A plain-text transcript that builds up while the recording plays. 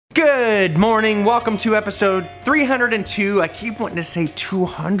Good morning, welcome to episode 302. I keep wanting to say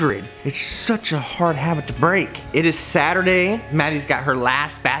 200. It's such a hard habit to break. It is Saturday. Maddie's got her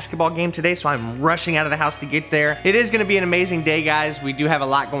last basketball game today, so I'm rushing out of the house to get there. It is gonna be an amazing day, guys. We do have a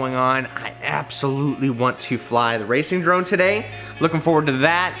lot going on. I absolutely want to fly the racing drone today. Looking forward to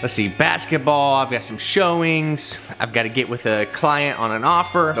that. Let's see, basketball, I've got some showings. I've got to get with a client on an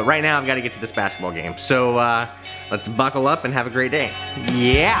offer, but right now I've got to get to this basketball game. So let's buckle up and have a great day.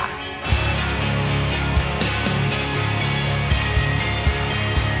 Yeah.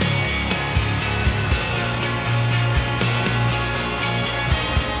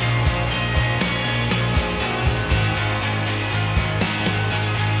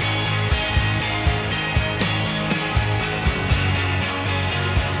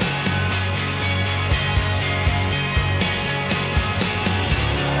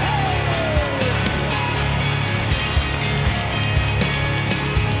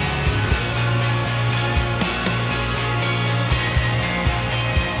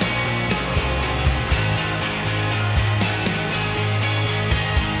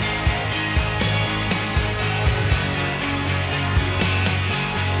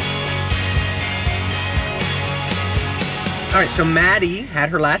 All right, so Maddie had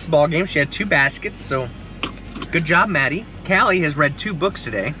her last ball game. She had 2 baskets, so good job, Maddie. Callie has read 2 books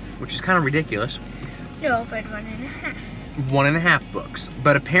today, which is kind of ridiculous. No, I've read 1.5. 1.5 books.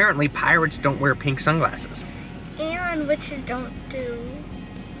 But apparently pirates don't wear pink sunglasses. And witches don't do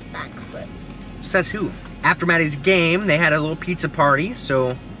backflips. Says who? After Maddie's game, they had a little pizza party,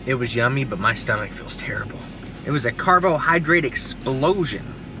 so it was yummy, but my stomach feels terrible. It was a carbohydrate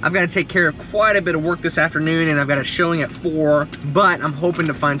explosion. I've got to take care of quite a bit of work this afternoon, and I've got a showing at 4, but I'm hoping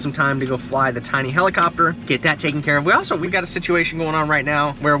to find some time to go fly the tiny helicopter, get that taken care of. We've got a situation going on right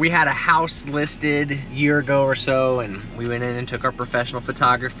now where we had a house listed a year ago or so, and we went in and took our professional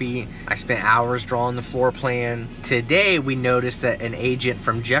photography. I spent hours drawing the floor plan. Today, we noticed that an agent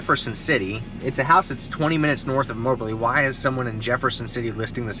from Jefferson City, it's a house that's 20 minutes north of Moberly. Why is someone in Jefferson City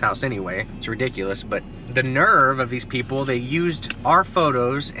listing this house anyway? It's ridiculous, but the nerve of these people, they used our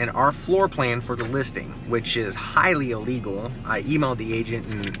photos and our floor plan for the listing, which is highly illegal. I emailed the agent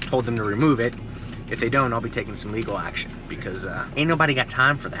and told them to remove it. If they don't, I'll be taking some legal action because ain't nobody got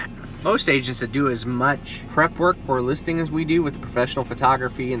time for that. Most agents that do as much prep work for a listing as we do with the professional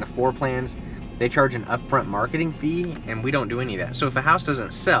photography and the floor plans, they charge an upfront marketing fee, and we don't do any of that. So if a house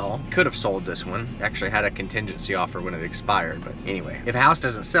doesn't sell, could have sold this one, actually had a contingency offer when it expired, but anyway, if a house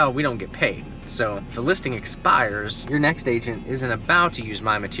doesn't sell, we don't get paid. So if the listing expires, your next agent isn't about to use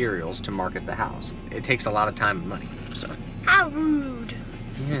my materials to market the house. It takes a lot of time and money, so. How rude.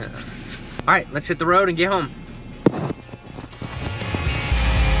 Yeah. All right, let's hit the road and get home.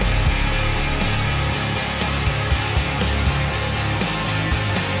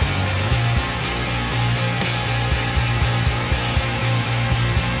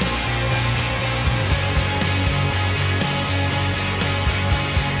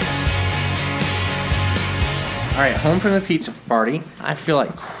 All right, home from the pizza party. I feel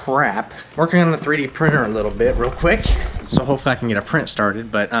like crap. Working on the 3D printer a little bit real quick, so hopefully I can get a print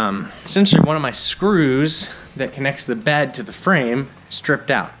started, but essentially one of my screws that connects the bed to the frame stripped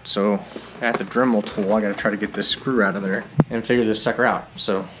out. So I got the Dremel tool. I gotta try to get this screw out of there and figure this sucker out.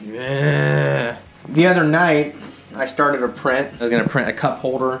 So, yeah. The other night, I started a print. I was gonna print a cup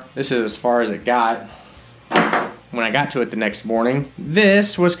holder. This is as far as it got. When I got to it the next morning,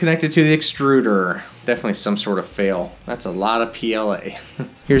 this was connected to the extruder. Definitely some sort of fail. That's a lot of PLA.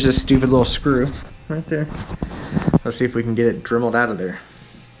 Here's this stupid little screw right there. Let's see if we can get it dremeled out of there.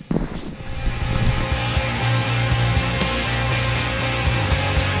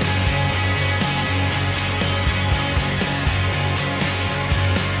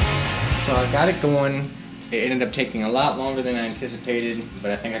 So I got it going. It ended up taking a lot longer than I anticipated, but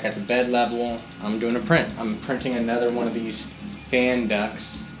I think I got the bed level. I'm doing a print. I'm printing another one of these fan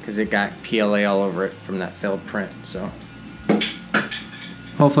ducts because it got PLA all over it from that failed print, so.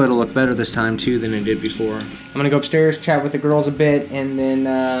 Hopefully it'll look better this time too than it did before. I'm gonna go upstairs, chat with the girls a bit, and then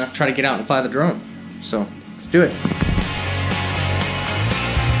try to get out and fly the drone. So, let's do it.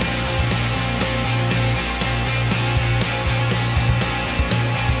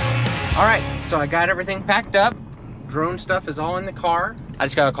 All right, so I got everything packed up. Drone stuff is all in the car. I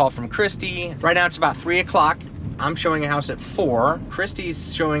just got a call from Christy. Right now it's about 3 o'clock. I'm showing a house at 4.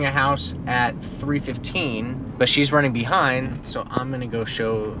 Christy's showing a house at 3:15, but she's running behind, so I'm gonna go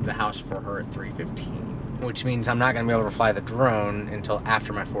show the house for her at 3:15, which means I'm not gonna be able to fly the drone until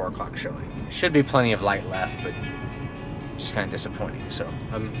after my 4 o'clock showing. Should be plenty of light left, but which is kind of disappointing. So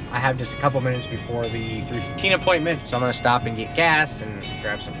I have just a couple minutes before the 3:15 appointment, so I'm gonna stop and get gas and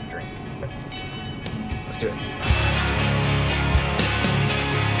grab something to drink. But let's do it.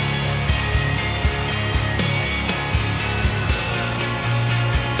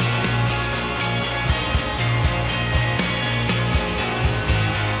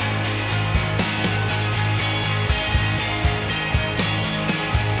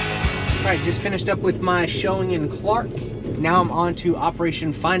 Alright, just finished up with my showing in Clark. Now I'm on to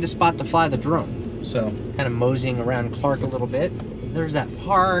Operation Find a Spot to Fly the Drone. So, kind of moseying around Clark a little bit. There's that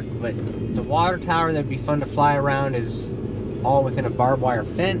park, but the water tower that'd be fun to fly around is all within a barbed wire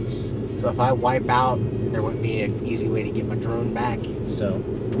fence. So if I wipe out, there wouldn't be an easy way to get my drone back. So,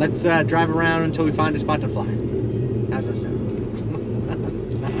 let's drive around until we find a spot to fly. How's that sound?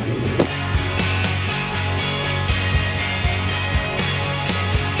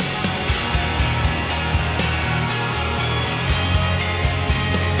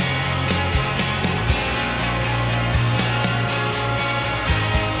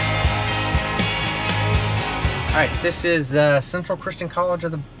 Alright, this is Central Christian College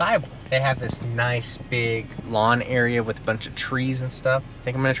of the Bible. They have this nice big lawn area with a bunch of trees and stuff. I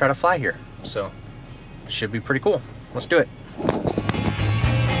think I'm gonna try to fly here. So, it should be pretty cool. Let's do it.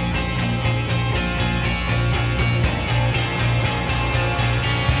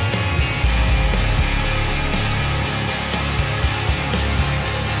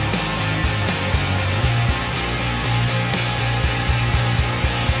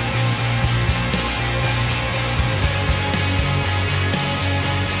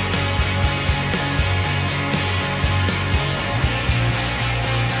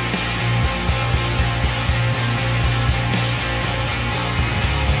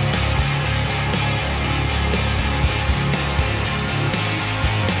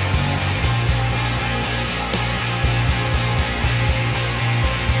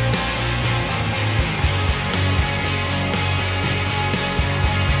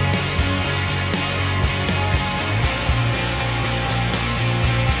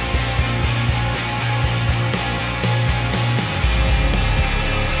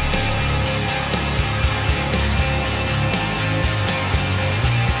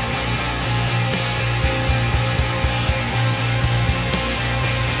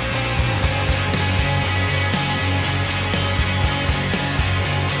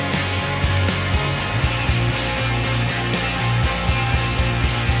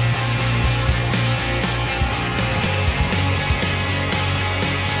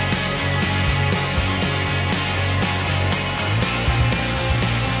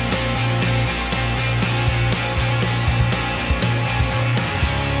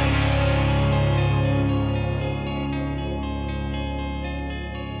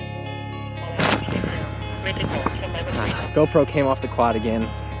 GoPro came off the quad again.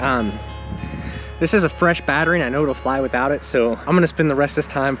 This is a fresh battery and I know it'll fly without it, so I'm gonna spend the rest of this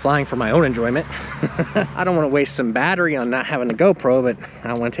time flying for my own enjoyment. I don't wanna waste some battery on not having a GoPro, but I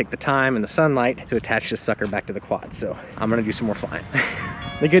don't wanna take the time and the sunlight to attach this sucker back to the quad, so I'm gonna do some more flying.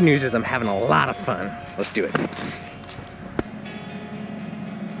 The good news is I'm having a lot of fun. Let's do it.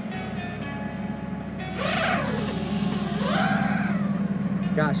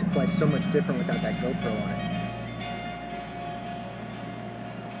 Gosh, it flies so much different without that GoPro on it.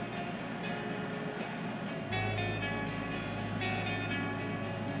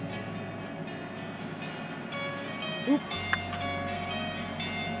 Oop.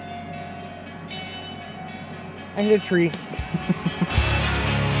 I hit a tree.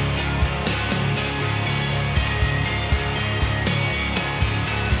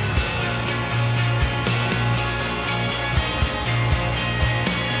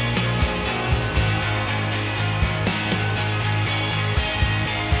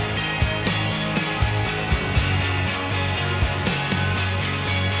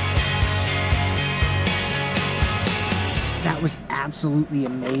 That was absolutely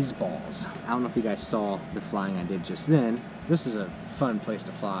amazeballs. I don't know if you guys saw the flying I did just then. This is a fun place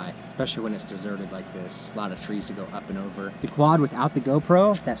to fly, especially when it's deserted like this. A lot of trees to go up and over. The quad without the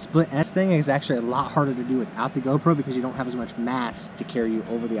GoPro, that split S thing is actually a lot harder to do without the GoPro because you don't have as much mass to carry you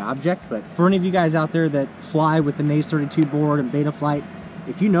over the object. But for any of you guys out there that fly with the Naze 32 board and beta flight,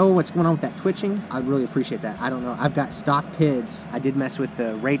 if you know what's going on with that twitching, I'd really appreciate that. I don't know. I've got stock PIDs. I did mess with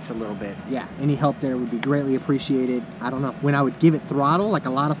the rates a little bit. Yeah, any help there would be greatly appreciated. I don't know. When I would give it throttle, like a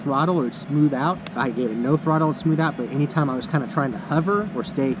lot of throttle, it would smooth out. If I gave it no throttle, it would smooth out. But anytime I was kind of trying to hover or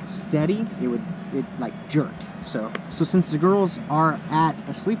stay steady, it like jerked. So since the girls are at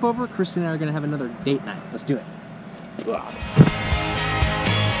a sleepover, Kristen and I are going to have another date night. Let's do it. Ugh.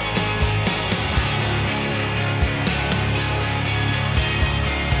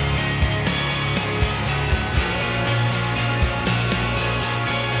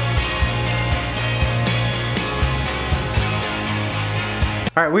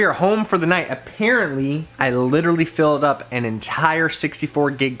 All right, we are home for the night. Apparently, I literally filled up an entire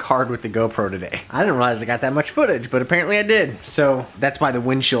 64 gig card with the GoPro today. I didn't realize I got that much footage, but apparently I did. So that's why the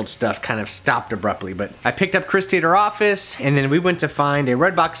windshield stuff kind of stopped abruptly. But I picked up Christy at her office, and then we went to find a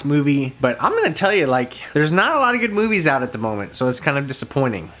Redbox movie. But I'm gonna tell you, like, there's not a lot of good movies out at the moment, so it's kind of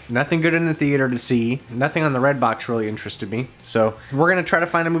disappointing. Nothing good in the theater to see. Nothing on the Redbox really interested me. So we're gonna try to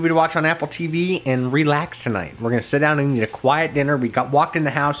find a movie to watch on Apple TV and relax tonight. We're gonna sit down and eat a quiet dinner. We walked in the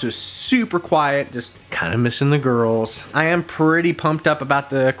house, it was super quiet, just kind of missing the girls. I am pretty pumped up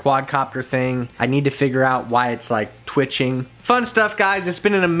about the quadcopter thing. I need to figure out why it's like twitching. Fun stuff, guys. It's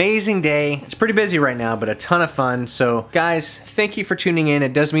been an amazing day. It's pretty busy right now, but a ton of fun. So guys, thank you for tuning in.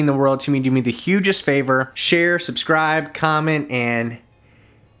 It does mean the world to me. Do me the hugest favor. Share, subscribe, comment, and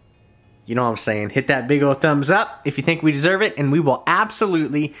you know what I'm saying. Hit that big old thumbs up if you think we deserve it, and we will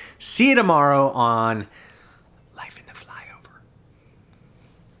absolutely see you tomorrow on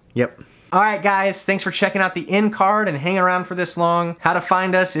Yep. Alright guys, thanks for checking out the end card and hanging around for this long. How to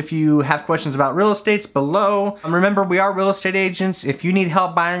find us if you have questions about real estate's below. Remember, we are real estate agents. If you need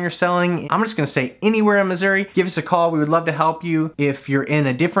help buying or selling, I'm just gonna say anywhere in Missouri, give us a call. We would love to help you. If you're in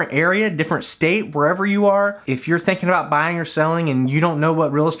a different area, different state, wherever you are, if you're thinking about buying or selling and you don't know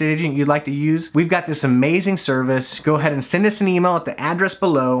what real estate agent you'd like to use, we've got this amazing service. Go ahead and send us an email at the address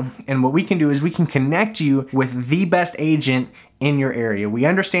below, and what we can do is we can connect you with the best agent in your area. We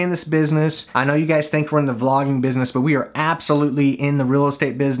understand this business. I know you guys think we're in the vlogging business, but we are absolutely in the real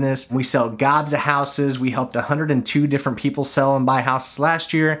estate business. We sell gobs of houses. We helped 102 different people sell and buy houses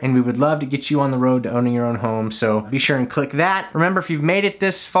last year, and we would love to get you on the road to owning your own home. So be sure and click that. Remember, if you've made it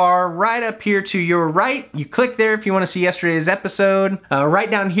this far, right up here to your right, you click there if you want to see yesterday's episode. Right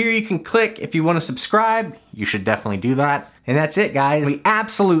down here, you can click if you want to subscribe. You should definitely do that. And that's it, guys. We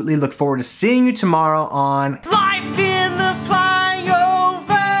absolutely look forward to seeing you tomorrow on Life in the Flyover.